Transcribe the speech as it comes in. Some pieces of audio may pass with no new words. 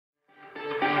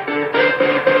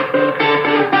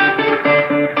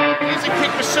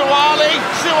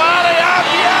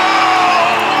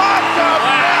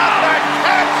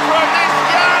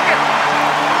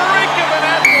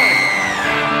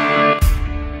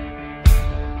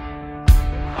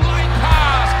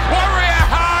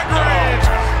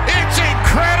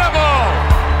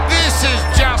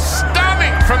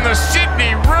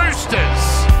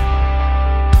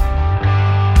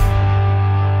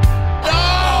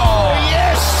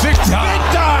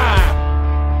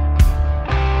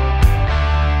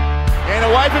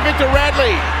for Victor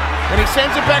Radley. And he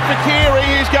sends it back for Keary,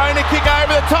 who's going to kick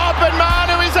over the top, and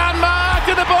Manu is unmarked,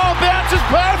 and the ball bounces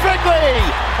perfectly.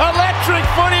 Electric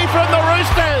footy from the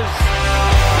Roosters.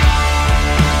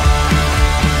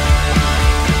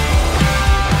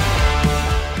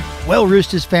 Well,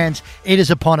 Roosters fans, it is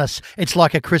upon us. It's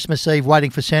like a Christmas Eve waiting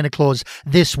for Santa Claus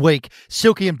this week.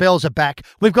 Silky and Bells are back.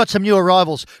 We've got some new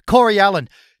arrivals. Corey Allen,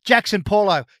 Jackson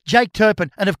Paulo, Jake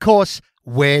Turpin, and of course,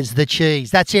 where's the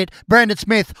cheese? That's it. Brandon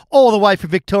Smith, all the way from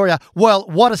Victoria. Well,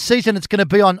 what a season it's going to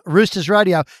be on Roosters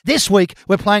Radio. This week,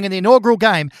 we're playing in the inaugural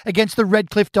game against the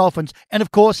Redcliffe Dolphins, and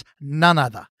of course, none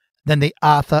other than the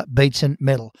Arthur Beetson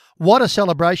Medal. What a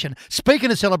celebration.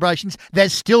 Speaking of celebrations,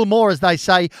 there's still more, as they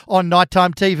say on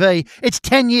nighttime TV. It's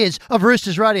 10 years of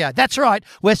Roosters Radio. That's right,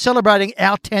 we're celebrating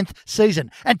our 10th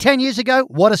season. And 10 years ago,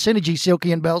 what a synergy,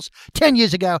 Silky and Bells. 10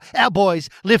 years ago, our boys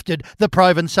lifted the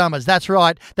Proven Summers. That's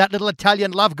right, that little Italian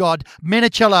love god,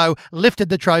 Minicello, lifted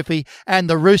the trophy, and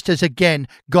the Roosters again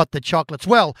got the chocolates.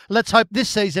 Well, let's hope this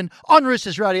season on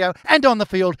Roosters Radio and on the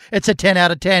field, it's a 10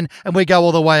 out of 10, and we go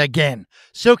all the way again.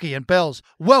 Silky and Bells,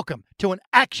 welcome to an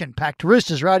action-packed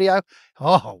Roosters Radio.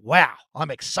 Oh, wow, I'm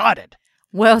excited.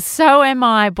 Well, so am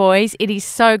I, boys. It is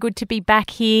so good to be back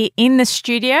here in the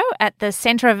studio at the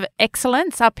Centre of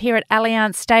Excellence up here at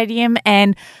Allianz Stadium,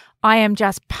 and I am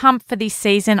just pumped for this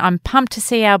season. I'm pumped to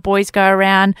see our boys go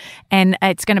around, and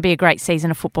it's going to be a great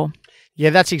season of football. Yeah,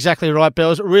 that's exactly right,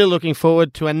 Bells. Really looking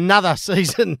forward to another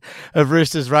season of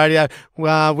Roosters Radio.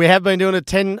 We have been doing it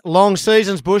 10 long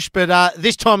seasons, Bush, but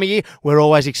this time of year, we're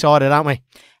always excited, aren't we?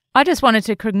 I just wanted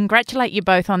to congratulate you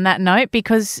both on that note,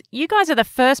 because you guys are the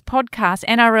first podcast,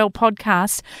 NRL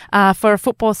podcast, for a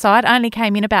football side. Only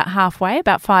came in about halfway,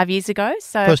 about 5 years ago.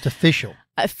 So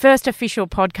First official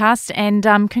podcast,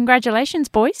 and congratulations,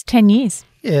 boys, 10 years.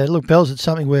 Yeah, look, Bells, it's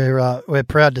something we're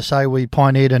proud to say we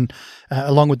pioneered, and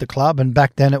along with the club. And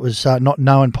back then, it was not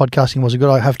known podcasting was a good.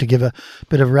 I have to give a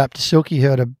bit of a rap to Silky, who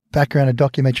had a background in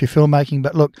documentary filmmaking.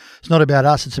 But look, it's not about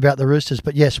us; it's about the Roosters.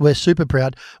 But yes, we're super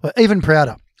proud. We're even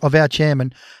prouder of our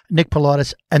chairman, Nick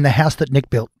Politis, and the house that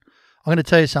Nick built. I'm going to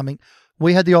tell you something.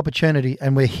 We had the opportunity,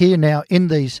 and we're here now in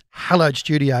these hallowed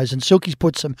studios, and Silky's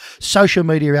put some social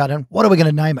media out, and what are we going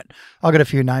to name it? I've got a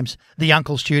few names. The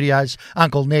Uncle Studios,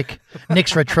 Uncle Nick,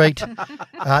 Nick's Retreat,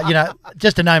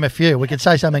 just to name a few. We could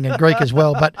say something in Greek as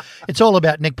well, but it's all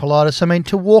about Nick Politis. I mean,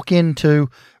 to walk into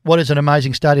what is an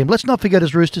amazing stadium, let's not forget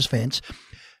as Roosters fans,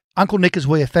 Uncle Nick, as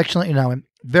we affectionately know him,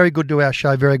 very good to our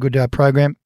show, very good to our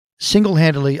program,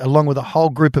 single-handedly, along with a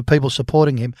whole group of people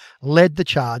supporting him, led the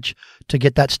charge to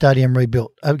get that stadium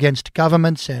rebuilt against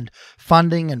governments and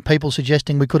funding and people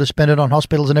suggesting we could have spent it on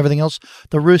hospitals and everything else.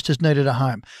 The Roosters needed a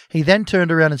home. He then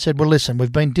turned around and said, well, listen,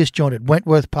 we've been disjointed.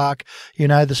 Wentworth Park,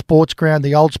 the sports ground,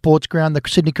 the old sports ground, the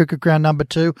Sydney Cricket Ground number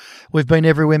 2. We've been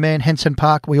everywhere, man. Henson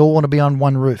Park, we all want to be on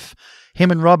one roof. Him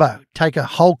and Robbo take a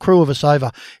whole crew of us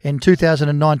over in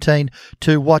 2019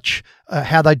 to watch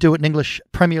how they do it in English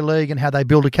Premier League and how they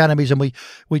build academies, and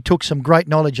we took some great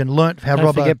knowledge and learnt how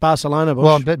Don't forget Barcelona, Bush.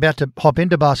 Well, I'm about to hop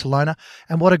into Barcelona,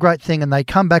 and what a great thing, and they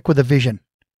come back with a vision.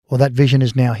 Well, that vision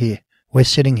is now here. We're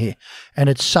sitting here, and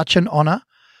it's such an honour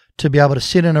to be able to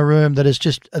sit in a room that is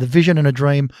just a vision and a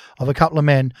dream of a couple of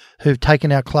men who've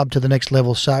taken our club to the next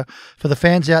level. So for the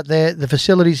fans out there, the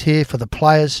facilities here for the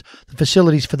players, the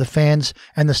facilities for the fans,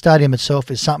 and the stadium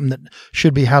itself is something that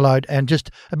should be hallowed, and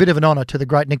just a bit of an honour to the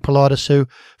great Nick Politis, who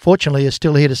fortunately is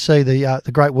still here to see the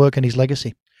great work and his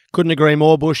legacy. Couldn't agree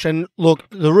more, Bush. And look,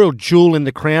 the real jewel in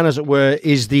the crown, as it were,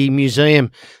 is the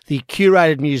museum, the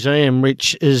curated museum,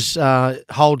 which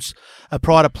holds a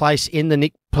pride of place in the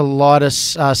Nick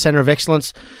Politis Centre of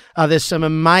Excellence. There's some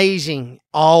amazing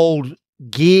old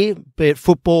gear, be it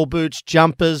football boots,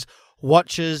 jumpers,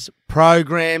 watches,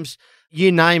 programs, you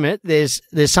name it. There's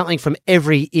something from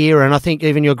every era, and I think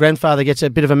even your grandfather gets a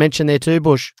bit of a mention there too,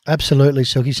 Bush. Absolutely,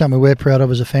 Silky. Something we're proud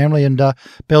of as a family. And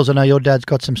Bells, I know your dad's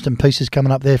got some pieces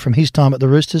coming up there from his time at the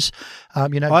Roosters. I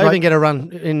even get a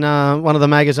run in one of the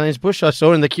magazines, Bush, I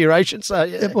saw in the curation. So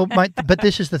yeah. Well, mate, but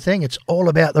this is the thing. It's all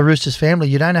about the Roosters family.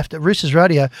 You don't have to Roosters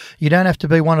Radio. You don't have to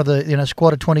be one of the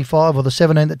squad of 25 or the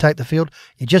 17 that take the field.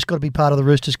 You just got to be part of the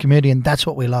Roosters community, and that's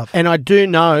what we love. And I do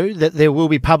know that there will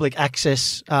be public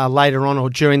access later on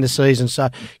or during the season, so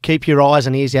keep your eyes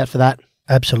and ears out for that.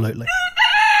 Absolutely.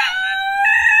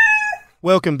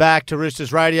 Welcome back to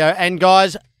Roosters Radio, and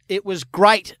guys, it was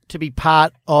great to be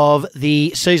part of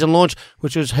the season launch,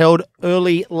 which was held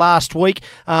early last week.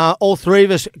 All three of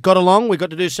us got along. We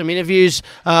got to do some interviews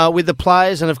with the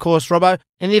players and, of course, Robbo.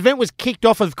 And the event was kicked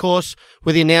off, of course,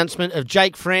 with the announcement of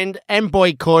Jake Friend and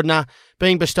Boyd Cordner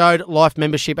being bestowed life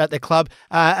membership at the club.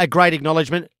 A great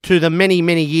acknowledgement to the many,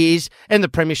 many years and the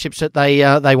premierships that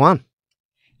they won.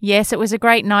 Yes, it was a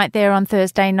great night there on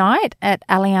Thursday night at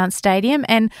Allianz Stadium,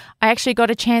 and I actually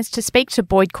got a chance to speak to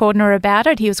Boyd Cordner about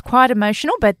it. He was quite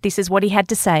emotional, but this is what he had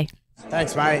to say.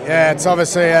 Thanks, mate. Yeah, it's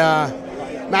obviously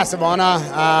a massive honour,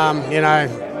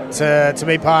 to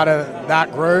be part of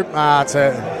that group.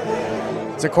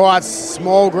 It's a quite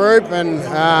small group, and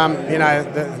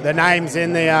the names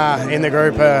in the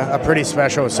group are pretty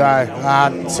special. So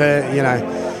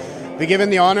to be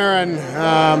given the honour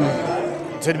and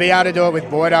to be able to do it with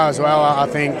Boydo as well, I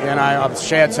think I've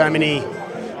shared so many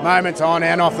moments on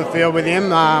and off the field with him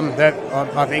that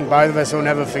I think both of us will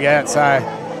never forget. So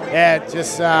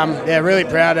yeah, really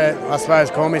proud to, I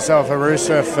suppose, call myself a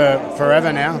Rooster for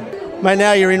forever now. Mate,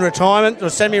 now you're in retirement or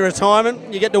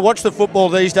semi-retirement. You get to watch the football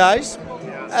these days.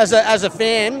 As a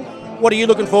fan, what are you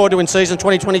looking forward to in season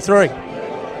 2023?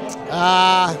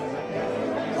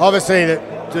 Obviously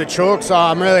the Chooks.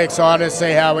 I'm really excited to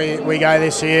see how we go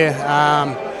this year.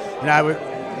 I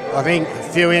think a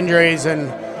few injuries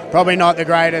and probably not the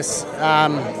greatest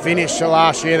finish to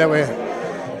last year that we're.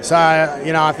 So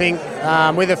I think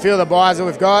with a few of the buys that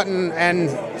we've got and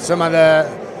some of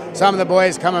the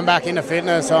boys coming back into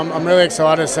fitness, I'm really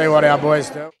excited to see what our boys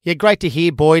do. Yeah, great to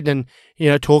hear Boyd and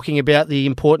talking about the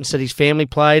importance that his family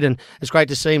played, and it's great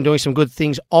to see him doing some good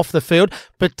things off the field.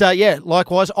 But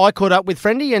likewise, I caught up with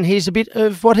Friendy, and here's a bit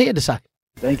of what he had to say.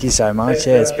 Thank you so much.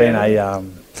 Yeah, it's been a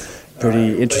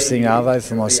pretty interesting arvo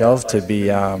for myself to be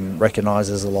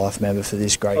recognised as a life member for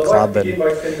this great club, and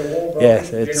yeah,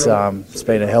 it's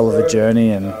been a hell of a journey,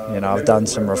 and I've done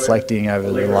some reflecting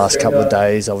over the last couple of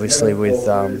days, obviously with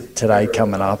today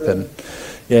coming up, and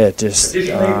just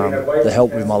the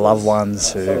help with my loved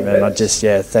ones, and I just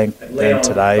thank them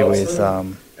today with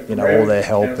all their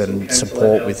help and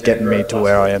support with getting me to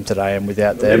where I am today, and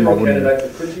without them I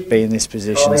wouldn't be in this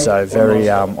position. So very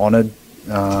honoured.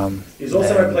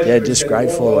 Just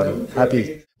grateful and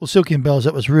happy. Well, Silky and Bells,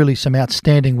 that was really some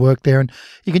outstanding work there, and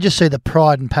you can just see the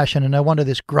pride and passion, and no wonder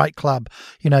this great club,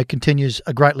 continues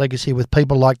a great legacy with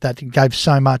people like that who gave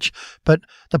so much. But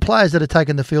the players that have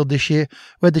taken the field this year,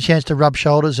 we had the chance to rub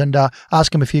shoulders and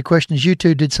ask them a few questions. You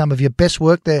two did some of your best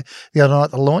work there the other night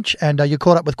at the launch, and you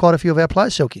caught up with quite a few of our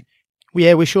players, Silky.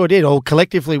 Yeah, we sure did.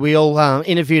 Collectively, we all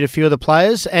interviewed a few of the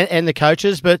players and the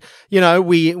coaches. But,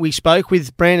 we spoke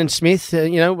with Brandon Smith,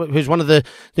 who's one of the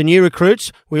new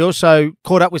recruits. We also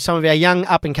caught up with some of our young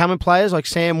up-and-coming players like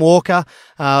Sam Walker,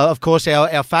 of course,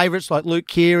 our favourites like Luke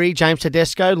Keary, James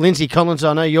Tedesco, Lindsay Collins.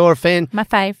 I know you're a fan. My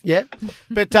fave. Yeah.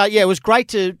 But, it was great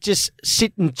to just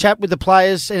sit and chat with the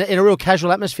players in a real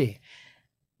casual atmosphere.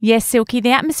 Yes, Silky,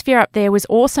 the atmosphere up there was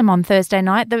awesome on Thursday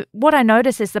night. What I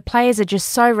noticed is the players are just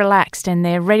so relaxed and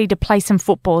they're ready to play some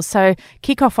football. So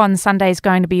kickoff on Sunday is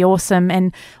going to be awesome.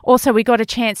 And also we got a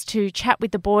chance to chat with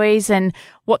the boys and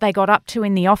what they got up to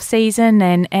in the off-season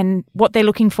and what they're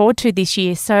looking forward to this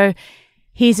year. So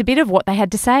here's a bit of what they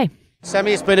had to say.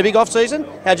 Sammy, it's been a big off-season.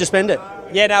 How'd you spend it?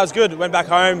 Yeah, no, it was good. Went back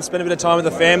home, spent a bit of time with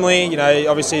the family.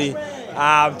 Obviously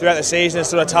throughout the season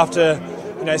it's sort of tough to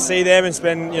see them and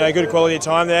spend, good quality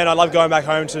time there. And I love going back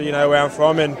home to, where I'm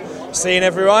from and seeing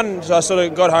everyone. So I sort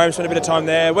of got home, spent a bit of time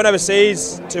there. Went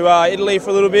overseas to Italy for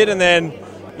a little bit and then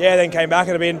came back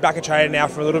and I've been back at training now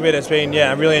for a little bit. It's been,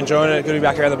 I'm really enjoying it. Good to be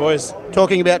back around the boys.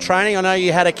 Talking about training, I know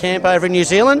you had a camp over in New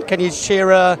Zealand. Can you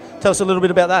share, tell us a little bit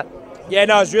about that? Yeah,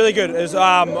 no, it's really good. It's,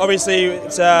 obviously,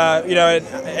 it's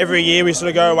every year we sort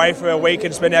of go away for a week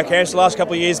and spend our camps. The last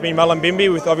couple of years have been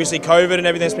Mullumbimby with obviously COVID and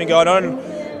everything that's been going on.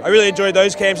 I really enjoyed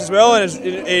those camps as well, and it's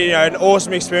an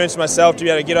awesome experience for myself to be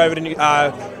able to get over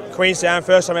to Queenstown.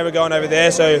 First time ever going over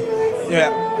there, so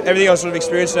everything I was sort of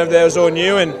experiencing over there was all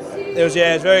new, and it was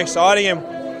very exciting. And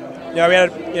we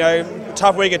had a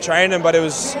tough week of training, but it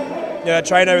was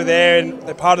training over there in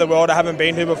the part of the world I haven't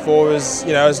been to before was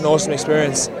it was an awesome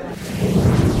experience.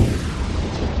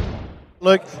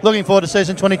 Luke, looking forward to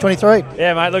season 2023.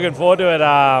 Yeah, mate, looking forward to it.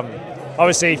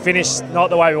 Obviously finished not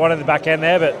the way we wanted the back end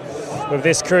there, but with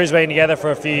this crew's been together for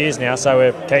a few years now, so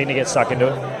we're keen to get stuck into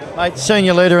it. Mate,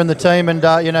 senior leader in the team, and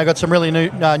got some really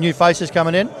new faces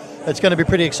coming in. It's going to be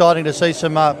pretty exciting to see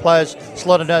some players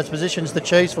slot into those positions. The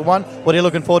Chiefs, for one. What are you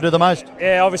looking forward to the most?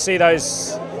 Yeah, obviously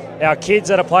our kids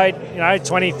that have played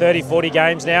 20, 30, 40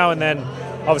 games now, and then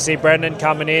obviously Brendan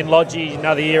coming in, Lodgy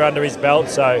another year under his belt.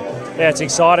 So yeah, it's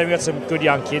exciting. We've got some good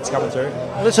young kids coming through.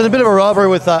 Listen, a bit of a rivalry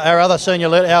with our other senior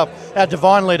leader, our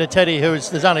divine leader Teddy,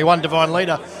 there's only one divine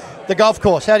leader. The golf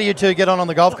course. How do you two get on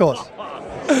the golf course?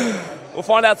 We'll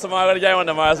find out tomorrow. I've got to go on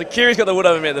tomorrow. So Kiri's got the wood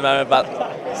over me at the moment,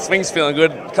 but swing's feeling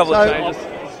good. A couple of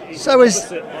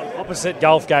changes. Opposite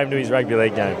golf game to his rugby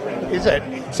league game. Is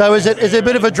it? So is it a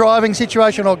bit of a driving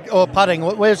situation or putting?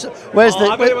 Where's I've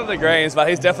got him on the greens, but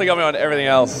he's definitely got me on everything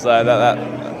else. So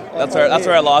that's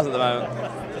where it lies at the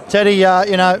moment. Teddy,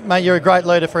 mate, you're a great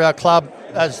leader for our club,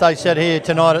 as they said here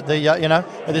tonight at the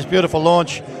at this beautiful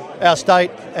launch, our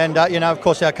state, and of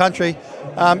course our country.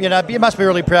 You must be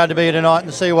really proud to be here tonight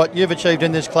and see what you've achieved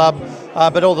in this club,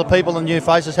 but all the people and new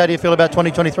faces. How do you feel about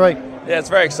 2023? Yeah, it's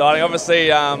very exciting. Obviously,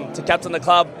 to captain the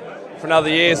club for another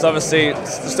year is obviously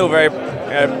still very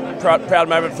proud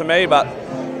moment for me. But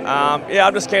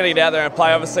I'm just keen to get out there and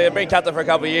play. Obviously, I've been captain for a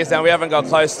couple of years now. We haven't got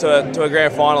close to a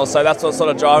grand final, so that's what's sort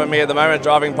of driving me at the moment.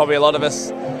 Driving probably a lot of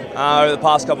us over the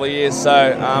past couple of years. So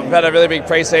we've had a really big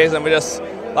pre-season. We just,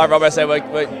 like Robbo said,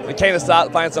 we're keen to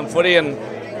start playing some footy and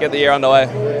get the year underway.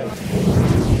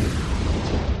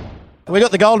 We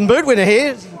got the Golden Boot winner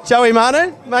here, Joey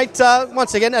Manu. Mate,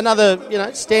 once again, another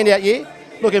standout year.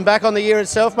 Looking back on the year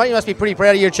itself, mate, you must be pretty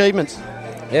proud of your achievements.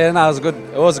 Yeah, no,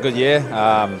 it was a good year.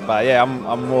 But yeah,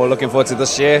 I'm more looking forward to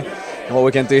this year and what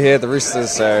we can do here at the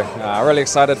Roosters. So really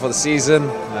excited for the season.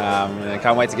 And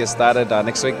can't wait to get started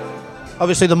next week.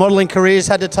 Obviously, the modelling career's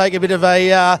had to take a bit of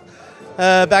a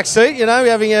back seat.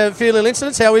 Having a few little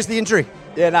incidents. How is the injury?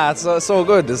 Yeah, no, it's all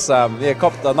good. It's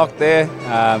copped the knock there.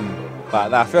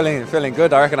 But feeling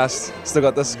good. I reckon I still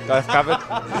got this guy covered.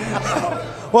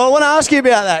 Well, I want to ask you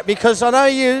about that because I know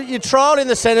you trialled in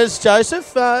the centres,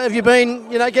 Joseph. Have you been,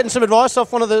 getting some advice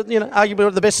off one of the,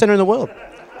 arguably the best centre in the world?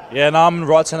 Yeah, no, I'm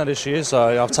right centre this year,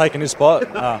 so I've taken his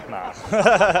spot. Nah,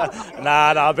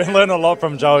 I've been learning a lot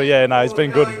from Joey. Yeah, no, he's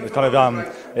been good. It's kind of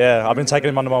I've been taking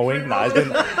him under my wing.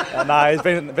 He's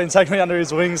been taking me under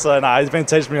his wing. So he's been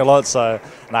teaching me a lot. So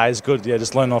he's good. Yeah,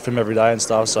 just learning off him every day and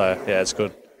stuff. So yeah, it's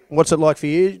good. What's it like for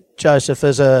you, Joseph,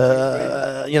 as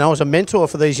a mentor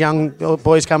for these young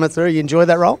boys coming through? You enjoy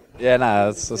that role? Yeah, no,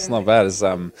 it's not bad. It's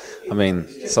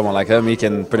someone like him, he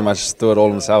can pretty much do it all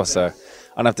himself. So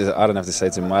I don't have to say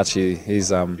too much.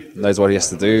 He's knows what he has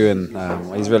to do,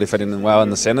 and he's really fitting in well in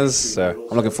the centres. So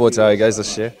I'm looking forward to how he goes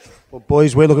this year. Well,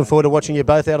 boys, we're looking forward to watching you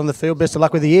both out on the field. Best of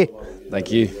luck with the year. Thank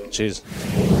you. Cheers.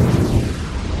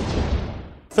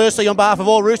 Firstly, on behalf of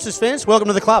all Roosters fans, welcome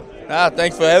to the club.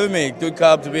 Thanks for having me. Good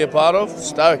club to be a part of.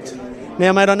 Stoked.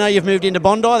 Now, mate, I know you've moved into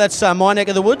Bondi. That's my neck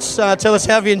of the woods. Tell us,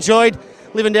 how have you enjoyed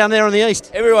living down there on the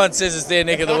east? Everyone says it's their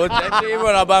neck of the woods. Actually,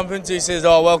 everyone I bump into says,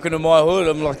 welcome to my hood.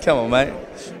 I'm like, come on, mate.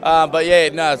 But yeah,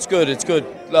 no, it's good. It's good.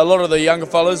 A lot of the younger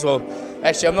fellas,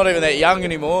 actually, I'm not even that young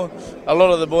anymore. A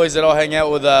lot of the boys that I hang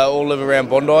out with all live around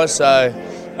Bondi, so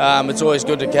it's always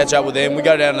good to catch up with them. We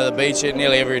go down to the beach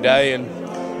nearly every day, and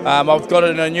I've got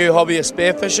a new hobby of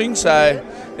spearfishing, so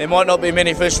there might not be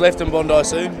many fish left in Bondi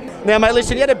soon. Now, mate,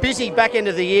 listen, you had a busy back end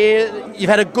of the year. You've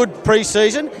had a good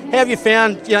pre-season. How have you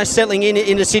found, settling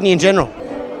into Sydney in general?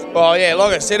 Oh, yeah,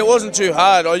 like I said, it wasn't too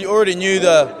hard. I already knew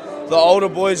the older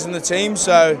boys in the team,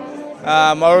 so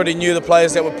I already knew the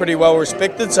players that were pretty well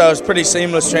respected, so it was a pretty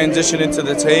seamless transition into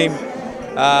the team.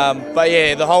 But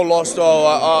yeah, the whole lifestyle,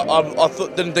 I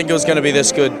didn't think it was going to be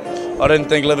this good. I didn't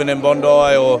think living in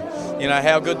Bondi or,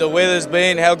 how good the weather's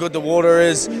been, how good the water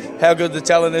is, how good the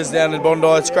talent is down in Bondi.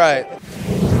 It's great.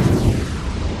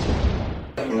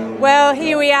 Well,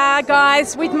 here we are,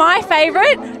 guys, with my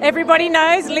favourite. Everybody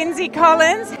knows, Lindsay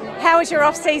Collins. How was your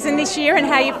off-season this year and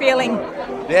how are you feeling?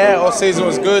 Yeah, off-season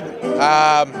was good.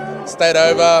 Stayed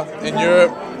over in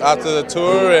Europe after the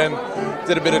tour and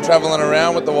did a bit of travelling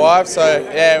around with the wife. So,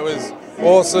 yeah, it was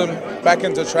awesome. Back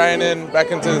into training,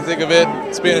 back into the thick of it.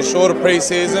 It's been a shorter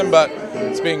pre-season, but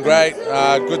it's been great.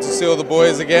 Good to see all the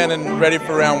boys again and ready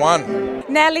for round one.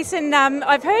 Now, listen,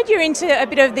 I've heard you're into a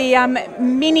bit of the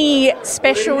mini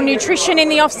special nutrition in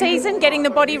the off-season, getting the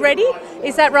body ready.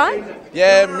 Is that right?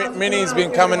 Yeah, Mini's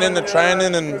been coming in the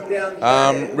training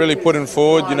and really putting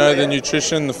forward, the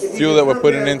nutrition, the fuel that we're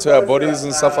putting into our bodies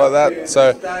and stuff like that.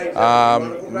 So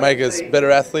make us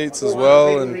better athletes as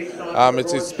well. And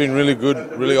it's been really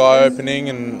good, really eye-opening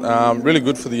and really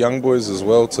good for the young boys as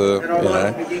well to,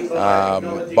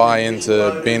 buy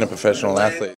into being a professional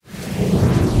athlete.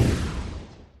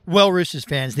 Well, Roosters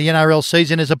fans, the NRL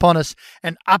season is upon us,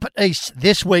 and up at East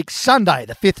this week, Sunday,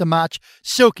 the 5th of March,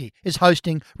 Silky is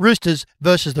hosting Roosters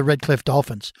versus the Redcliffe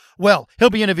Dolphins. Well, he'll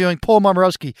be interviewing Paul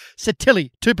Momorowski, Satili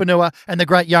Tupanua, and the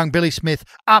great young Billy Smith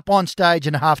up on stage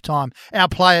in halftime. Our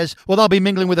players, well, they'll be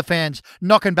mingling with the fans,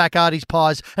 knocking back Artie's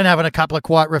pies and having a couple of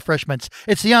quiet refreshments.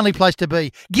 It's the only place to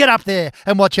be. Get up there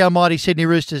and watch our mighty Sydney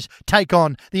Roosters take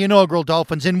on the inaugural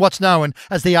Dolphins in what's known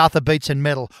as the Arthur Beetson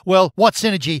Medal. Well, what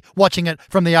synergy watching it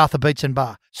from the Arthur Beetson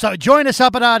Bar. So join us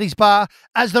up at Artie's Bar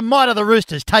as the might of the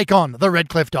Roosters take on the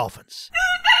Redcliffe Dolphins.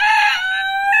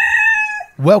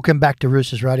 Welcome back to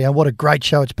Roosters Radio. What a great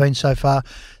show it's been so far.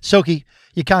 Silky,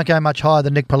 you can't go much higher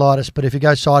than Nick Politis, but if you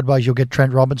go sideways, you'll get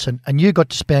Trent Robinson. And you got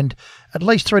to spend at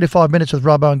least 3 to 5 minutes with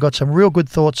Robbo and got some real good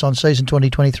thoughts on season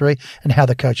 2023 and how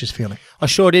the coach is feeling. I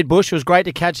sure did, Bush. It was great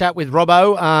to catch up with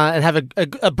Robbo and have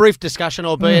a brief discussion,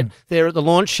 albeit there at the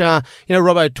launch.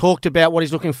 Robbo talked about what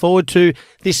he's looking forward to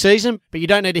this season, but you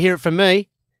don't need to hear it from me.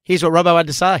 Here's what Robbo had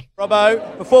to say.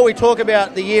 Robbo, before we talk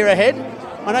about the year ahead,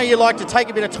 I know you like to take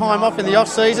a bit of time off in the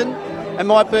off-season and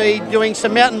might be doing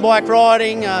some mountain bike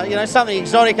riding, something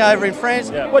exotic over in France.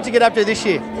 Yeah. What'd you get up to this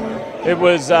year? It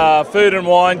was food and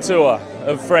wine tour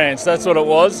of France. That's what it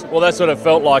was. Well, that's what it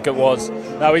felt like it was.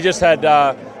 No, we just had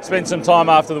spent some time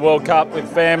after the World Cup with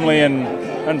family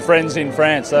and friends in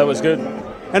France. So that was good.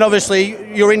 And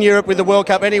obviously, you're in Europe with the World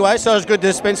Cup anyway, so it was good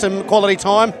to spend some quality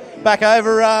time back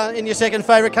over in your second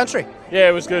favourite country. Yeah,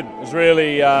 it was good. It was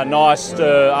really nice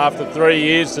after 3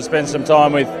 years to spend some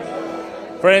time with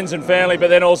friends and family, but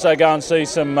then also go and see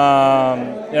some,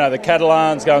 the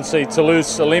Catalans, go and see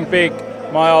Toulouse Olympic,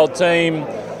 my old team,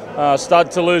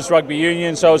 Stade Toulouse Rugby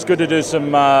Union, so it was good to do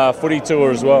some footy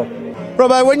tour as well.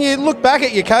 Robbo, when you look back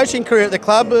at your coaching career at the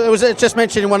club, it was just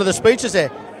mentioned in one of the speeches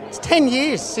there, it's 10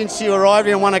 years since you arrived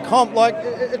and won a comp. Like,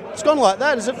 it's gone like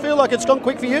that. Does it feel like it's gone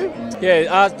quick for you?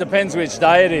 Yeah, it depends which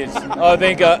day it is. I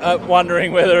think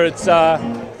wondering whether it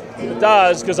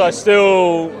does, because I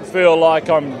still feel like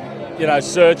I'm,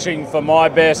 searching for my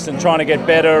best and trying to get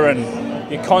better, and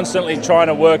you're constantly trying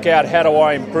to work out how do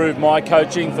I improve my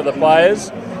coaching for the players.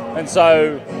 And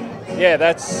so,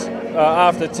 that's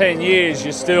after 10 years,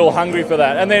 you're still hungry for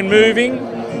that. And then moving,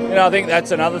 I think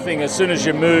that's another thing. As soon as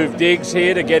you move digs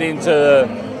here to get into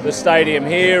the stadium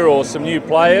here or some new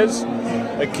players,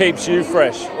 it keeps you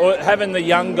fresh. Or having the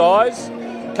young guys,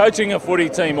 coaching a footy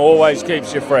team always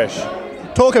keeps you fresh.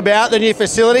 Talk about the new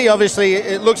facility. Obviously,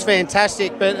 it looks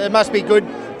fantastic, but it must be a good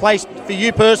place for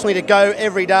you personally to go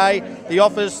every day. The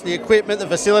office, the equipment, the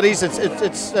facilities,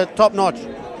 it's top notch.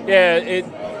 Yeah, it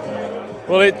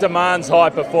demands high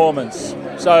performance.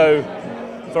 So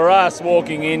for us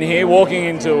walking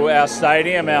into our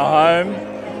stadium, our home,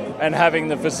 and having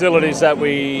the facilities that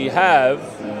we have,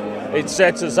 it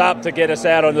sets us up to get us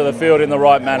out onto the field in the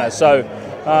right manner. So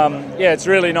it's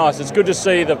really nice. It's good to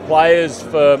see the players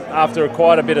after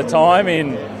quite a bit of time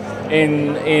in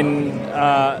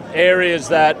areas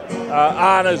that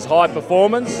aren't as high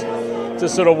performance, to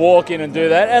sort of walk in and do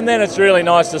that. And then it's really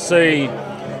nice to see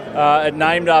it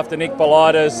named after Nick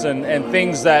Politis and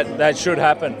things that should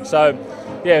happen. So,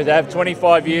 to have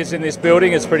 25 years in this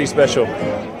building, it's pretty special.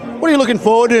 What are you looking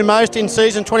forward to most in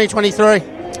season 2023?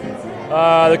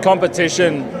 The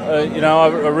competition,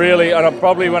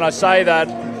 probably when I say that,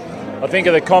 I think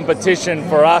of the competition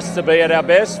for us to be at our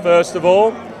best, first of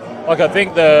all. Like, I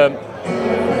think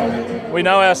we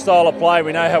know our style of play,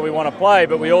 we know how we want to play,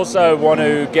 but we also want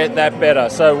to get that better.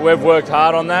 So we've worked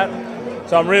hard on that.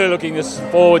 So I'm really looking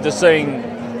forward to seeing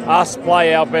us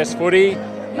play our best footy,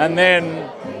 and then,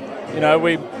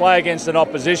 we play against an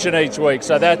opposition each week.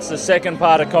 So that's the second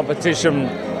part of competition.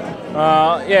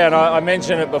 And I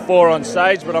mentioned it before on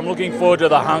stage, but I'm looking forward to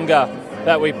the hunger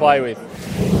that we play with.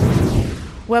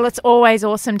 Well, it's always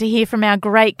awesome to hear from our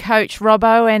great coach,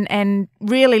 Robbo, and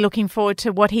really looking forward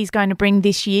to what he's going to bring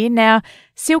this year. Now,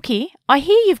 Silky, I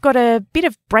hear you've got a bit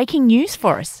of breaking news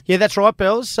for us. Yeah, that's right,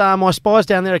 Bells. My spies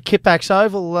down there at Kippax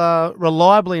Oval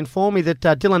reliably informed me that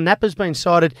Dylan Napper's been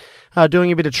sighted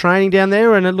doing a bit of training down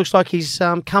there, and it looks like he's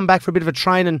come back for a bit of a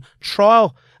train and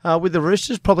trial with the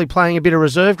Roosters, probably playing a bit of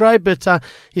reserve grade, but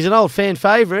he's an old fan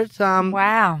favourite.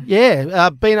 Wow. Yeah,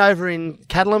 been over in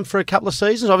Catalan for a couple of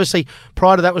seasons. Obviously,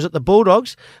 prior to that was at the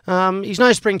Bulldogs. He's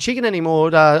no spring chicken anymore,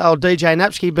 old DJ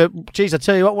Napsky, but, geez, I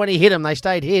tell you what, when he hit him, they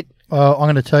stayed hit. I'm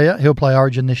going to tell you, he'll play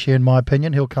Origin this year, in my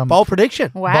opinion. He'll come. Bold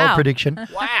prediction. Wow. Bold prediction.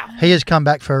 Wow. He has come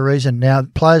back for a reason. Now,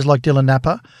 players like Dylan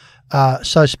Napper,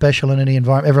 so special in any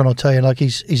environment. Everyone will tell you, like,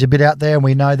 he's a bit out there, and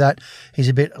we know that. He's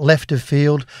a bit left of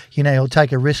field. He'll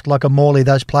take a risk like a Morley,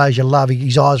 those players you love.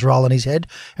 His eyes roll in his head.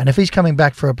 And if he's coming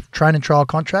back for a train and trial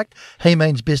contract, he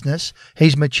means business.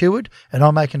 He's matured, and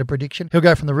I'm making a prediction. He'll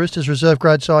go from the Roosters reserve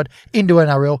grade side into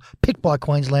NRL, picked by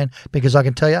Queensland, because I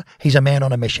can tell you, he's a man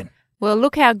on a mission. Well,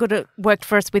 look how good it worked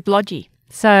for us with Lodgy.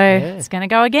 So It's going to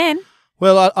go again.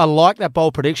 Well, I like that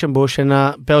bold prediction, Bush. And,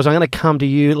 Bells, I'm going to come to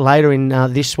you later in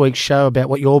this week's show about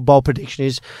what your bold prediction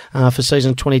is for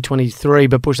season 2023.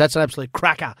 But, Bush, that's an absolute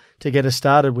cracker to get us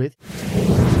started with.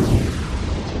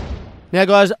 Now,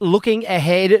 guys, looking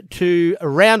ahead to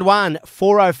round 1,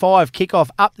 4:05 kickoff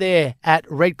up there at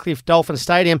Redcliffe Dolphin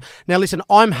Stadium. Now, listen,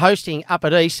 I'm hosting up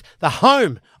at East, the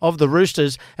home of the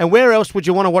Roosters. And where else would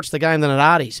you want to watch the game than at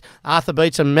Artie's? Arthur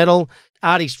Beats and Medal,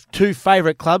 Artie's two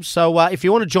favourite clubs. So if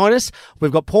you want to join us,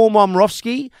 we've got Paul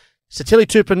Momrovsky, Satili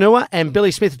Tupanua and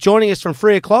Billy Smith joining us from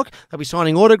 3 o'clock. They'll be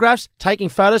signing autographs, taking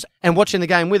photos and watching the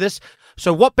game with us.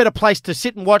 So what better place to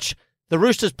sit and watch the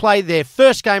Roosters play their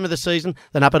first game of the season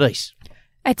than up at East?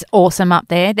 It's awesome up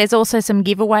there. There's also some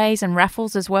giveaways and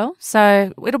raffles as well.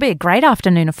 So it'll be a great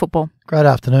afternoon of football. Great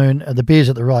afternoon. The beer's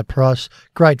at the right price.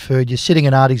 Great food. You're sitting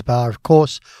in Artie's Bar, of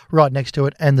course, right next to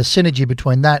it. And the synergy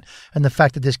between that and the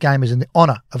fact that this game is in the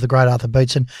honour of the great Arthur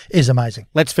Beetson is amazing.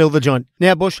 Let's fill the joint.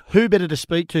 Now, Bush, who better to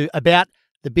speak to about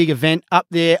the big event up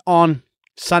there on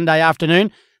Sunday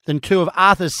afternoon than two of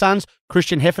Arthur's sons,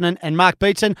 Christian Heffernan and Mark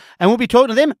Beetson. And we'll be talking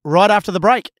to them right after the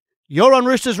break. You're on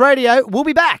Roosters Radio. We'll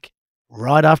be back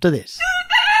right after this.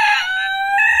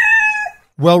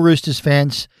 Well, Roosters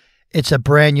fans, it's a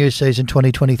brand new season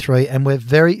 2023 and we're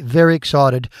very, very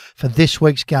excited for this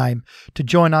week's game. To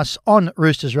join us on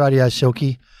Roosters Radio,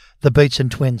 Silky, the Beetson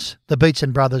twins, the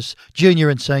Beetson brothers, junior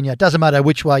and senior. Doesn't matter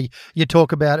which way you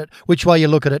talk about it, which way you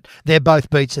look at it, they're both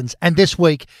Beetsons. And this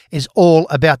week is all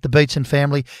about the Beetson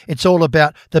family. It's all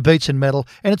about the Beetson medal,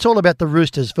 and it's all about the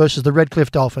Roosters versus the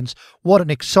Redcliffe Dolphins. What an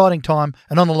exciting time.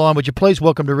 And on the line, would you please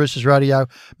welcome to Roosters Radio,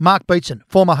 Mark Beetson,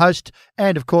 former host,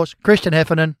 and of course, Christian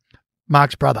Heffernan,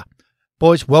 Mark's brother.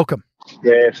 Boys, welcome.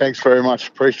 Yeah, thanks very much.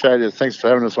 Appreciate it. Thanks for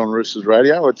having us on Roosters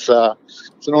Radio. It's an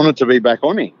honour to be back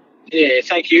on here. Yeah,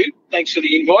 thank you. Thanks for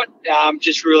the invite.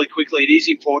 Just really quickly, it is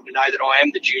important to know that I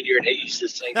am the junior and he's the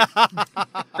senior.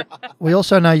 We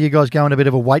also know you guys go in a bit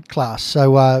of a weight class.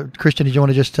 So, Christian, did you want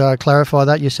to just clarify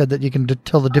that? You said that you can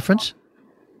tell the difference?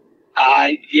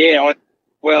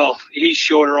 Well, he's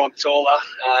shorter, I'm taller,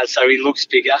 so he looks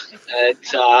bigger.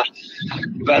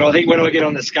 But I think when I get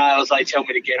on the scales, they tell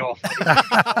me to get off.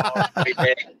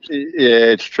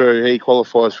 Yeah, it's true. He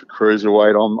qualifies for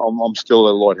cruiserweight. I'm still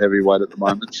a light heavyweight at the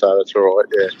moment, so that's all right,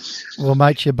 yeah. Well,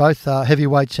 mate, you're both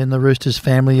heavyweights in the Roosters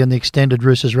family and the extended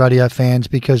Roosters Radio fans,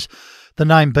 because the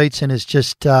name Beetson is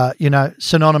just,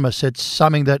 synonymous. It's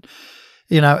something that,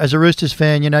 as a Roosters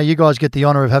fan, you guys get the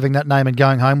honour of having that name and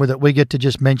going home with it. We get to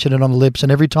just mention it on the lips,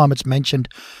 and every time it's mentioned,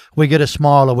 we get a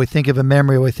smile, or we think of a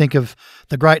memory, or we think of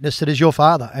the greatness that is your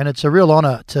father. And it's a real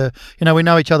honour to, we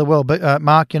know each other well. But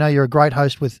Mark, you're a great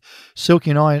host with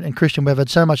Silky and I and Christian. We've had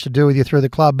so much to do with you through the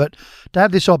club, but to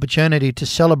have this opportunity to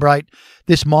celebrate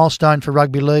this milestone for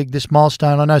rugby league, this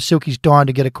milestone, I know Silky's dying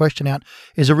to get a question out,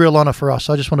 is a real honour for us.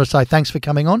 I just want to say thanks for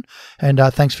coming on, and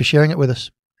thanks for sharing it with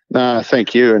us. No,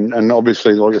 thank you. And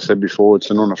obviously, like I said before, it's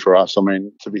an honour for us. I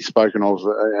mean, to be spoken of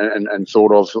and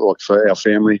thought of, like, for our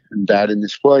family and Dad in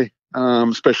this way,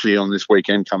 especially on this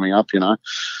weekend coming up,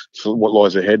 for what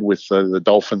lies ahead with the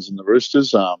Dolphins and the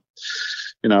Roosters.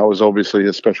 It was obviously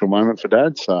a special moment for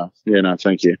Dad. So,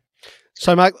 thank you.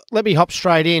 So, mate, let me hop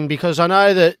straight in, because I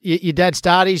know that your dad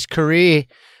started his career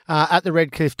at the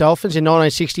Redcliffe Dolphins in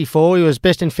 1964. He was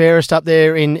best and fairest up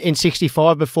there in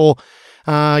 65 before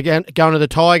going to the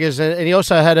Tigers, and he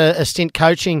also had a stint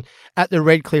coaching at the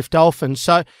Redcliffe Dolphins.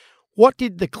 So what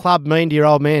did the club mean to your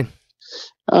old man?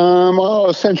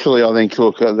 Well, essentially, I think,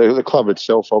 look, the club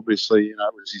itself, obviously, it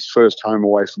was his first home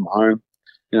away from home.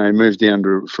 He moved down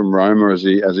from Roma as a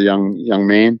young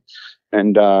man,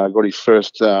 and got his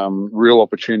first real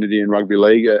opportunity in rugby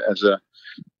league as a,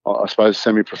 I suppose,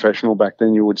 semi-professional back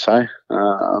then, you would say,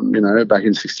 back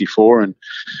in 64, and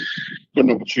got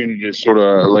an opportunity to sort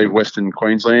of leave Western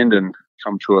Queensland and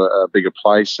come to a bigger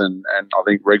place. And I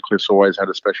think Redcliffe's always had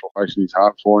a special place in his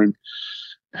heart for him,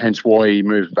 hence why he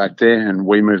moved back there, and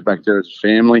we moved back there as a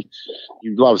family.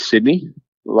 He loved Sydney,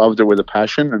 loved it with a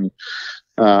passion, and,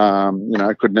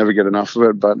 could never get enough of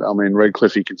it. But, I mean,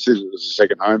 Redcliffe he considered it as a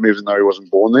second home, even though he wasn't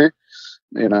born there.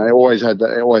 Always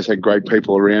had great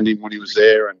people around him when he was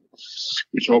there, and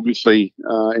which obviously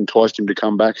enticed him to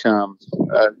come back to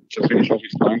finish off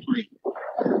his playing career.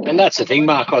 And that's the thing,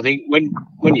 Mark. I think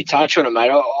when you touch on it,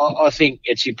 mate, I think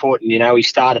it's important. He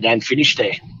started and finished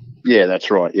there. Yeah,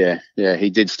 that's right. Yeah, he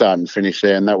did start and finish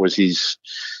there, and that was his.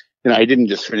 He didn't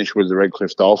just finish with the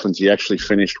Redcliffe Dolphins. He actually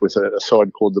finished with a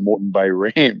side called the Moreton Bay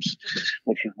Rams,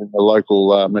 which was in the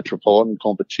local metropolitan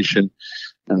competition,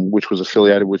 and which was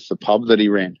affiliated with the pub that he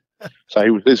ran. So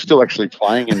he was still actually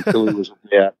playing until he was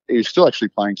about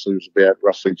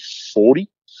roughly 40,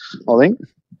 I think.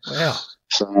 Wow.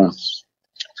 So,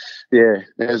 yeah.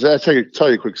 I'll tell you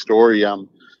a quick story.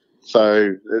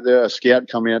 So a scout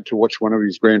come out to watch one of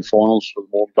his grand finals for the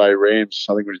Moreton Bay Rams.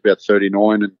 I think he was about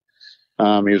 39,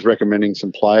 and he was recommending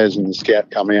some players, and the scout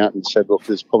come out and said, look,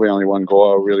 there's probably only one guy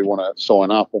I really want to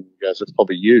sign up. And he goes, it's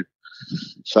probably you.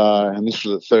 So, and this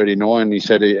was at 39. And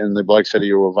the bloke said, are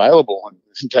you available? And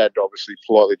his dad obviously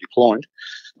politely declined.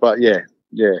 But yeah.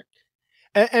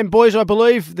 And boys, I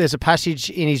believe there's a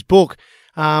passage in his book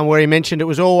where he mentioned it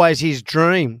was always his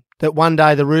dream that one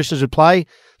day the Roosters would play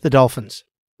the Dolphins.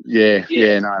 Yeah,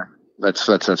 no.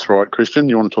 That's right, Christian.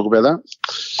 You want to talk about that?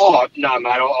 Oh no, mate.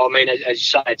 I mean, as you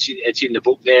say, it's in the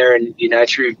book there, and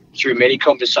through many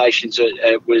conversations,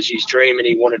 it was his dream, and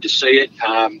he wanted to see it.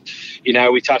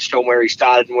 We touched on where he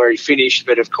started and where he finished,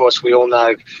 but of course, we all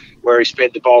know where he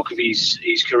spent the bulk of his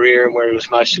career and where he was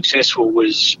most successful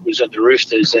was at the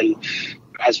Roosters. And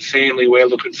as a family, we're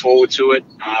looking forward to it.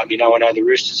 I know the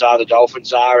Roosters are, the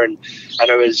Dolphins are, and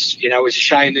it was a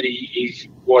shame that he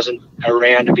wasn't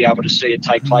around to be able to see it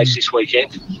take place this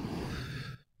weekend.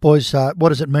 Boys, what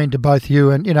does it mean to both you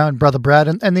and brother Brad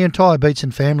and the entire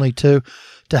Beatson family to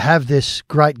have this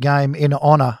great game in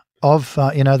honour of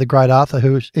the great Arthur,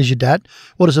 who is your dad?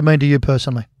 What does it mean to you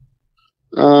personally?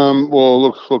 Well,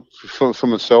 look for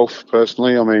myself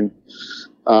personally. I mean,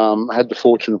 I had the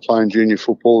fortune of playing junior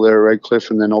football there at Redcliffe,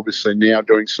 and then obviously now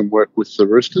doing some work with the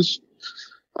Roosters,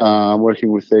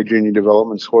 working with their junior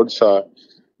development squad. So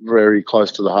very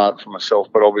close to the heart for myself,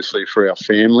 but obviously for our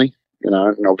family, and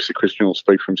obviously Christian will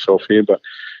speak for himself here, but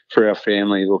for our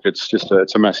family, look, it's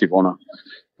a massive honour.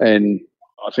 And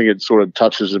I think it sort of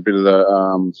touches a bit of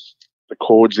the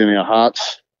chords in our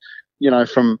hearts,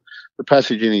 from the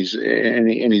passage in his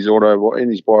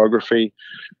biography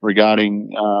regarding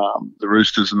the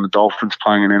Roosters and the Dolphins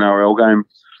playing an NRL game.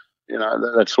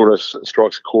 That sort of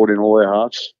strikes a chord in all our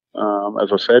hearts.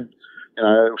 As I said,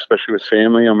 especially with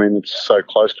family. I mean, it's so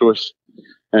close to us,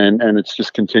 and it's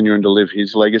just continuing to live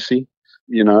his legacy.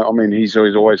 I mean, he's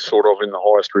always sort of in the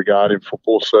highest regard in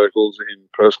football circles, in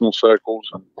personal circles,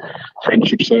 and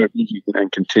friendship circles,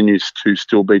 and continues to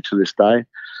still be to this day.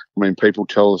 I mean, people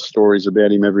tell us stories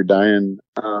about him every day, and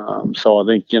so I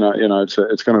think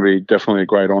it's going to be definitely a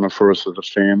great honour for us as a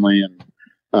family,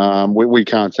 and we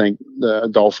can't thank the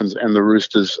Dolphins and the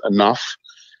Roosters enough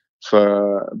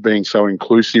for being so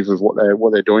inclusive of what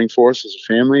they're doing for us as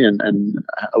a family and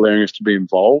allowing us to be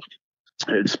involved.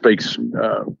 It speaks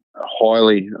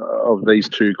highly of these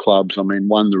two clubs. I mean,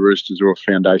 one, the Roosters are a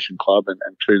foundation club, and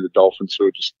two, the Dolphins, who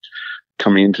are just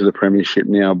coming into the premiership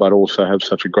now, but also have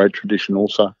such a great tradition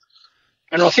also.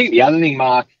 And I think the other thing,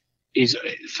 Mark, is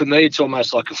for me it's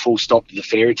almost like a full stop to the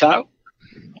fairy tale.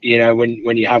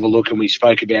 When you have a look, and we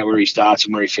spoke about where he starts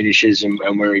and where he finishes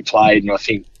and where he played, and I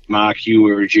think, Mark, you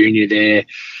were a junior there.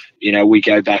 We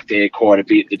go back there quite a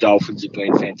bit. The Dolphins have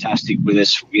been fantastic with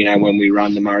us, when we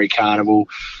run the Murray Carnival.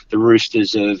 The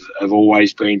Roosters have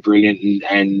always been brilliant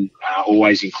and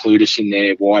always include us in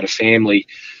their wider family.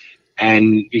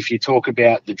 And if you talk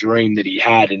about the dream that he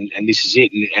had, and this is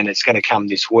it, and it's going to come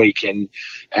this week. And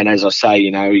as I say,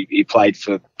 he played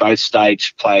for both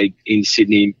states, played in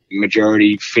Sydney,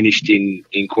 majority finished in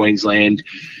Queensland.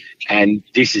 And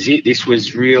this is it. This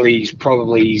was really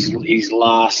probably his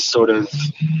last sort of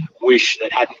wish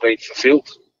that hadn't been fulfilled.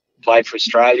 Played for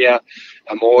Australia,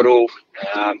 Immortal,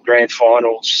 grand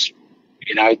finals.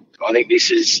 I think this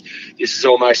is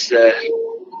almost the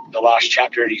last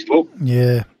chapter in his book.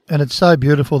 Yeah, and it's so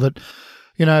beautiful that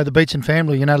the Beatson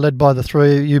family, led by the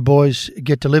three of you boys,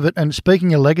 get to live it. And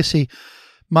speaking of legacy,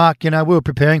 Mark, we were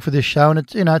preparing for this show, and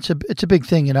it's a big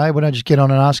thing. We don't just get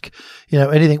on and ask,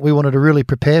 anything. We wanted to really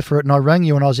prepare for it, and I rang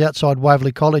you when I was outside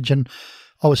Waverley College, and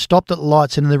I was stopped at the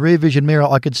lights, and in the rear vision mirror,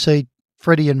 I could see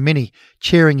Freddie and Minnie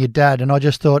cheering your dad, and I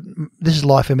just thought, this is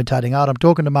life imitating art. I'm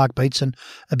talking to Mark Beatson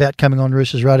about coming on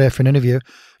Roosters Radio for an interview.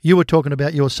 You were talking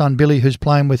about your son Billy, who's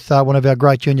playing with one of our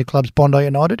great junior clubs, Bondi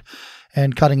United,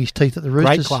 and cutting his teeth at the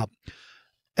Roosters. Great club.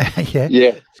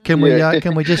 Yeah. Can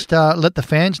we just let the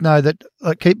fans know that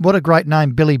what a great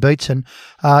name, Billy Beatson,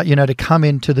 to come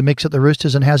into the mix at the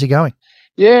Roosters, and how's he going?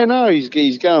 Yeah, no,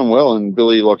 he's going well, and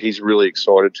Billy, he's really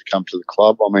excited to come to the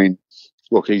club. I mean,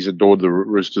 look, he's adored the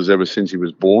Roosters ever since he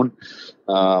was born.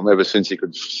 Ever since he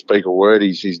could speak a word,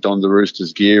 he's donned the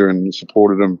Roosters gear and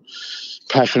supported them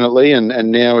passionately, and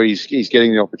now he's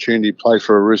getting the opportunity to play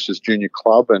for a Roosters junior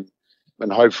club,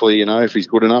 and hopefully, if he's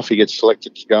good enough, he gets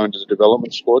selected to go into the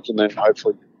development squads, and then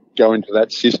hopefully go into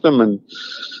that system and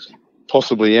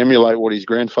possibly emulate what his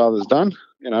grandfather's done.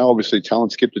 Obviously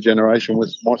talent skipped a generation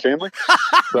with my family.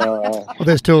 So, well,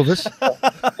 there's two of us.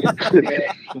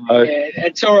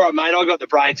 It's all right, mate. I got the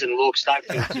brains and looks. Don't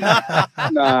feel too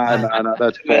No,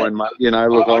 that's fine, mate.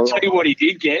 Look, I'll tell you what he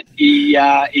did get. He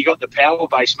got the power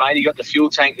base, mate. He got the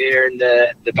fuel tank there in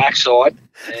the backside.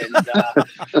 And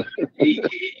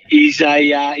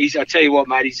I tell you what,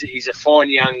 mate, he's a fine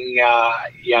young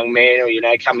man,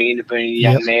 or coming into being a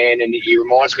young man, and he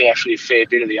reminds me actually a fair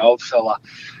bit of the old fella.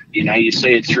 You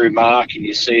see it through Mark and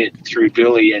you see it through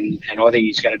Billy, and I think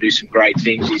he's going to do some great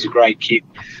things. He's a great kid,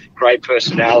 great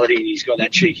personality, and he's got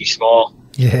that cheeky smile.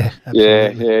 Yeah,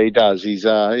 absolutely. He does. He's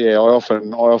I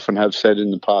often have said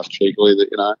in the past cheekily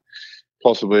that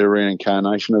possibly a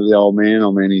reincarnation of the old man.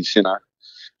 I mean, he's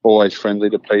always friendly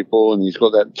to people, and he's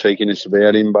got that cheekiness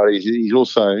about him. But he's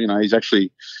also he's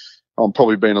actually, I'm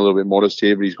probably being a little bit modest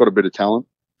here, but he's got a bit of talent.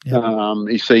 Yeah.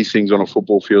 He sees things on a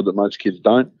football field that most kids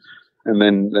don't, and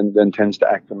then tends to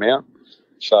act them out.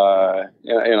 So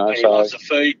he loves the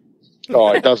feed.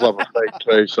 Oh, he does love a feed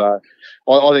too. So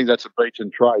I think that's a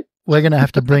Beetson trait. We're going to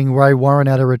have to bring Ray Warren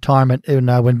out of retirement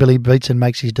when Billy Beetson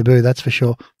makes his debut, that's for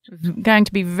sure. Going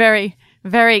to be very,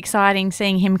 very exciting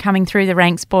seeing him coming through the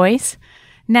ranks, boys.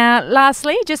 Now,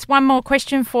 lastly, just one more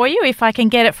question for you, if I can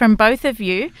get it from both of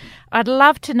you. I'd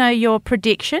love to know your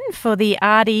prediction for the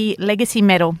Artie Legacy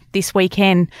Medal this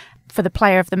weekend for the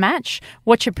player of the match.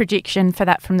 What's your prediction for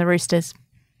that from the Roosters?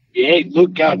 Yeah,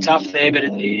 look, tough there, but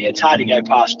it's hard to go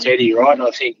past Teddy, right?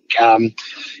 I think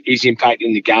his impact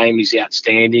in the game is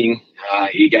outstanding.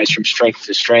 He goes from strength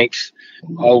to strength.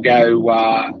 I'll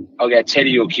go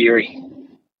Teddy or Keary.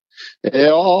 Yeah,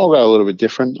 I'll go a little bit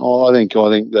different. I think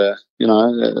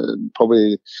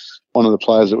probably one of the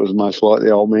players that was most like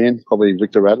the old man, probably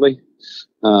Victor Radley.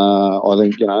 I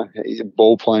think he's a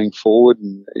ball playing forward,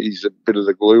 and he's a bit of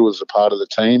the glue as a part of the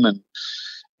team. And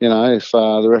if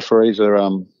the referees are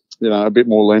a bit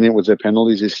more lenient with their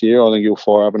penalties this year, I think he'll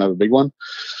fire up and have a big one.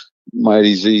 Mate,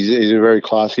 he's a very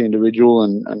classy individual,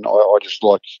 and I just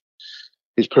like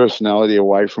his personality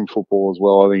away from football as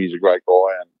well. I think he's a great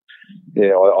guy, and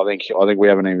I think we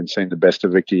haven't even seen the best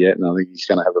of Victor yet, and I think he's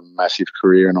going to have a massive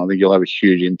career, and I think he'll have a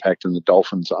huge impact on the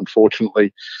Dolphins.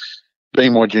 Unfortunately,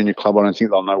 being my junior club, I don't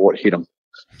think they'll know what hit them.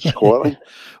 Quietly.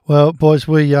 Well, boys,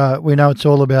 we know it's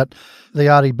all about the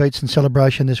Artie Beetson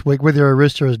celebration this week, whether you're a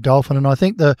Rooster or a Dolphin. And I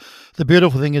think the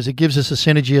beautiful thing is it gives us a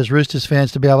synergy as Roosters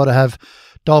fans to be able to have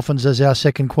Dolphins as our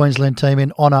second Queensland team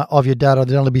in honour of your dad.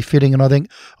 It'd only be fitting, and I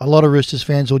think a lot of Roosters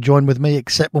fans will join with me,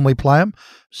 except when we play them.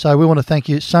 So we want to thank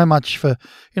you so much for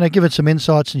giving some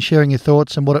insights and sharing your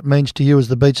thoughts and what it means to you as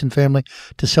the Beetson family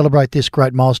to celebrate this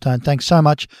great milestone. Thanks so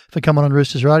much for coming on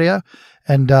Roosters Radio,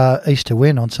 and Easter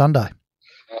win on Sunday.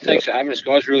 Thanks for having us,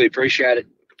 guys. Really appreciate it.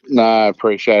 No, I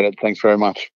appreciate it. Thanks very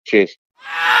much. Cheers.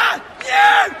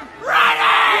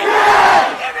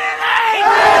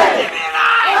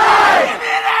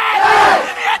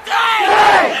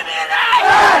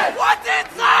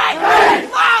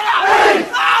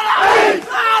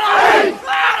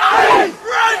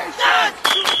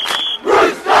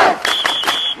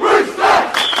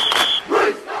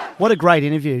 What a great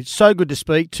interview. So good to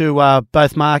speak to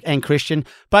both Mark and Christian,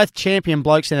 both champion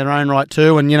blokes in their own right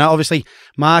too. And, obviously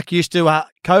Mark used to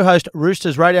co-host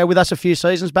Roosters Radio with us a few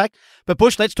seasons back. But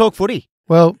Bush, let's talk footy.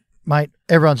 Well, mate,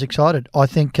 everyone's excited. I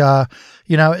think,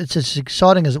 it's as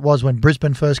exciting as it was when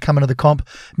Brisbane first came into the comp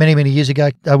many, many years ago.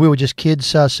 We were just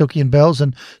kids, Silky and Bells,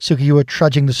 and Silky, you were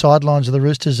trudging the sidelines of the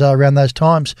Roosters around those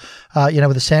times,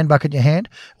 with a sand bucket in your hand.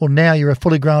 Well, now you're a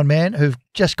fully grown man who've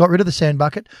just got rid of the sand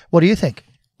bucket. What do you think?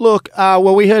 Look,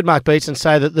 we heard Mark Beetson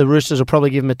say that the Roosters will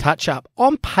probably give him a touch-up.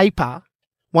 On paper,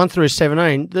 1 through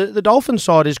 17, the Dolphins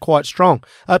side is quite strong,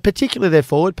 particularly their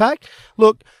forward pack.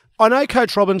 Look, I know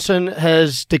Coach Robinson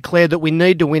has declared that we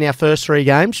need to win our first 3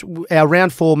 games. Our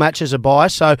round 4 matches are bye,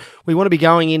 so we want to be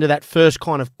going into that first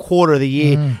kind of quarter of the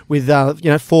year with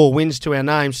 4 wins to our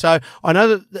name. So I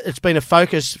know that it's been a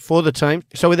focus for the team.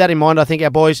 So with that in mind, I think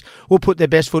our boys will put their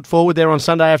best foot forward there on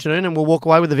Sunday afternoon, and we'll walk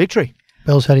away with the victory.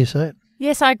 Bells, how do you see it?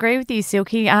 Yes, I agree with you,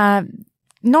 Silky.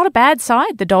 Not a bad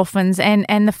side, the Dolphins,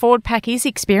 and the forward pack is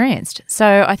experienced.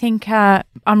 So I think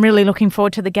I'm really looking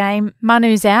forward to the game.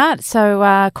 Manu's out,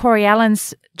 so Corey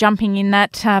Allen's jumping in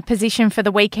that position for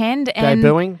the weekend. And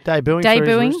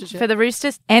debuting for the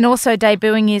Roosters. And also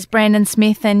debuting is Brandon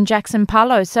Smith and Jackson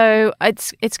Paulo. So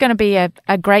it's going to be a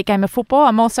great game of football.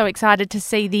 I'm also excited to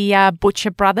see the Butcher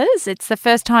brothers. It's the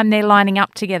first time they're lining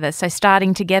up together, so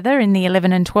starting together in the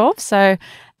 11 and 12. So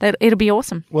it'll be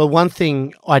awesome. Well, one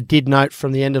thing I did note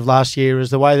from the end of last year is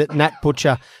the way that Nat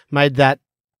Butcher made that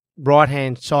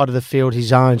right-hand side of the field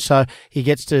his own. So he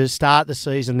gets to start the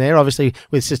season there, obviously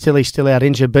with Sicily still out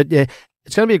injured. But, yeah,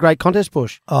 it's going to be a great contest,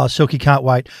 Bush. Oh, Silky, can't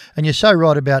wait. And you're so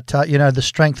right about, the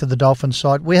strength of the Dolphins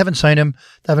side. We haven't seen them.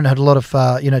 They haven't had a lot of,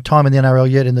 time in the NRL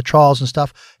yet in the trials and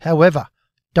stuff. However,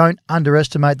 don't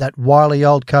underestimate that wily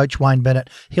old coach, Wayne Bennett.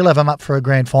 He'll have them up for a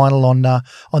grand final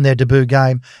on their debut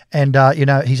game. And,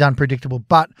 he's unpredictable.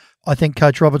 But I think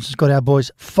Coach Robinson's got our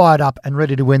boys fired up and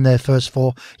ready to win their first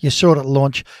 4. You saw it at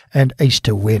launch, and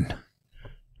Easter win.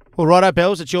 Well, righto,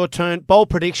 Bells, it's your turn. Bold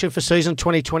prediction for season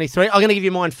 2023. I'm going to give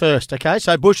you mine first, okay?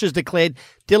 So Bush has declared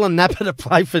Dylan Napa to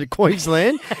play for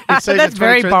Queensland in season That's 2023.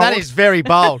 very bold. That is very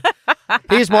bold.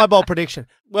 Here's my bold prediction.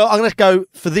 Well, I'm going to go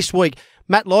for this week.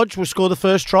 Matt Lodge will score the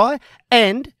first try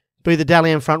and be the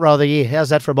Dalian front row of the year. How's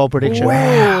that for a bold prediction?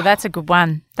 Wow, that's a good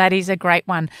one. That is a great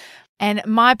one. And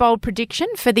my bold prediction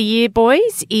for the year,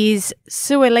 boys, is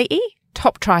Suoli'i,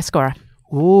 top try scorer.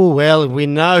 Oh, well, we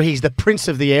know he's the prince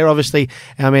of the air. Obviously,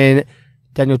 I mean,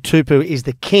 Daniel Tupu is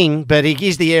the king, but he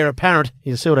is the heir apparent.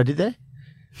 You see what I did there?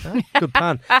 Oh, good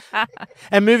pun.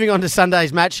 And moving on to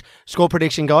Sunday's match, score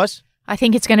prediction, guys. I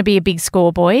think it's going to be a big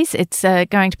score, boys. It's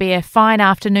going to be a fine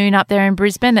afternoon up there in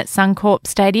Brisbane at Suncorp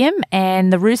Stadium,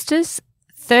 and the Roosters,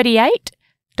 38,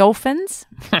 Dolphins,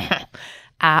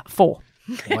 4.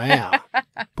 Wow.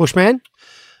 Bushman?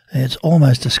 It's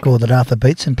almost a score that Arthur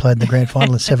Beetson played in the grand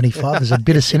final in 75. There's a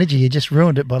bit of synergy. You just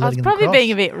ruined it by letting them cross. I was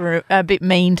probably being a bit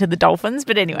mean to the Dolphins,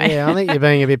 but anyway. Yeah, I think you're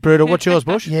being a bit brutal. What's yours,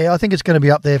 Bush? Yeah, I think it's going to be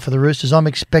up there for the Roosters. I'm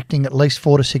expecting at least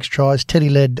 4 to 6 tries.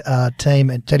 Teddy-led team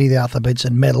and Teddy the Arthur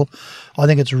Beetson medal. I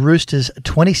think it's Roosters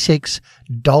 26,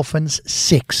 Dolphins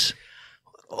 6.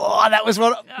 Oh, that was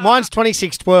what mine's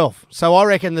 26-12. So I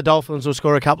reckon the Dolphins will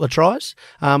score a couple of tries.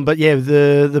 But yeah,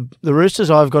 the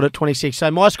Roosters I've got at 26. So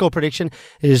my score prediction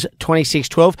is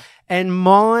 26-12, and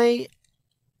my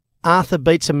Arthur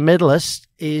Beetson medalist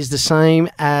is the same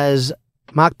as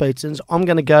Mark Beetson's. I'm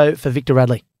going to go for Victor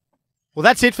Radley. Well,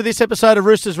 that's it for this episode of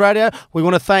Roosters Radio. We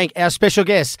want to thank our special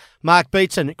guests, Mark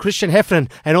Beetson, Christian Heffernan,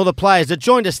 and all the players that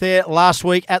joined us there last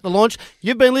week at the launch.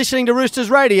 You've been listening to Roosters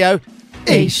Radio.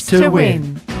 East to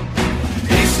win.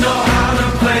 East know how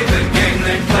to play the game.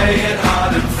 They play it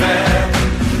hard and fair.